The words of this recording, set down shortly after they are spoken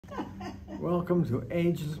Welcome to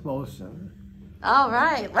Ageless Motion. All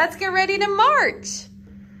right, let's get ready to march.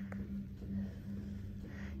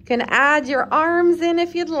 You can add your arms in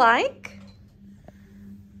if you'd like,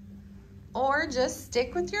 or just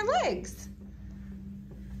stick with your legs.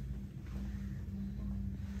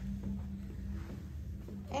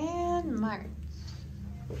 And march.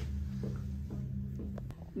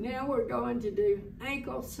 Now we're going to do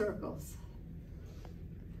ankle circles.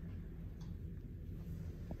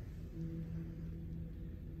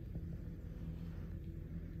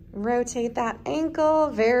 Rotate that ankle,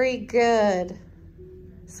 very good.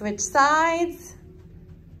 Switch sides.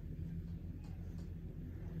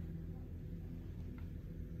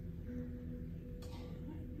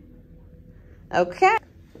 Okay.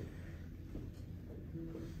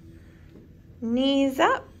 Knees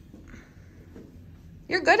up.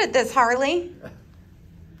 You're good at this, Harley.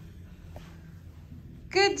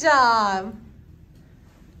 Good job.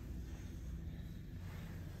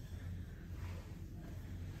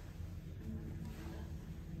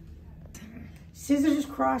 Scissors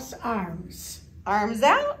cross arms. Arms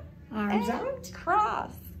out. Arms and out.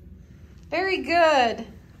 Cross. Very good.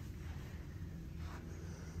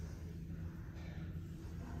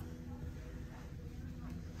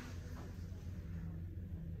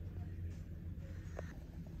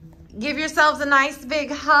 Give yourselves a nice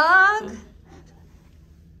big hug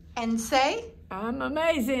and say, I'm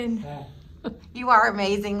amazing. you are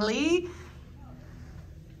amazing, Lee.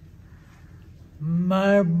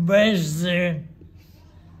 My amazing.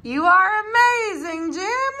 You are amazing,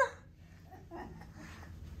 Jim.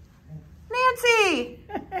 Nancy.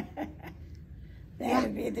 That'll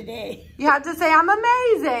be the day. You have to say, I'm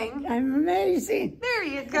amazing. I'm amazing. There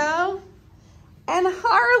you go. And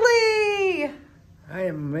Harley. I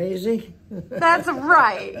am amazing. That's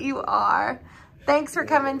right, you are. Thanks for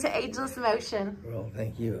coming to Ageless Motion. Well,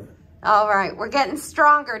 thank you. All right, we're getting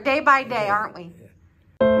stronger day by day, aren't we? Yeah.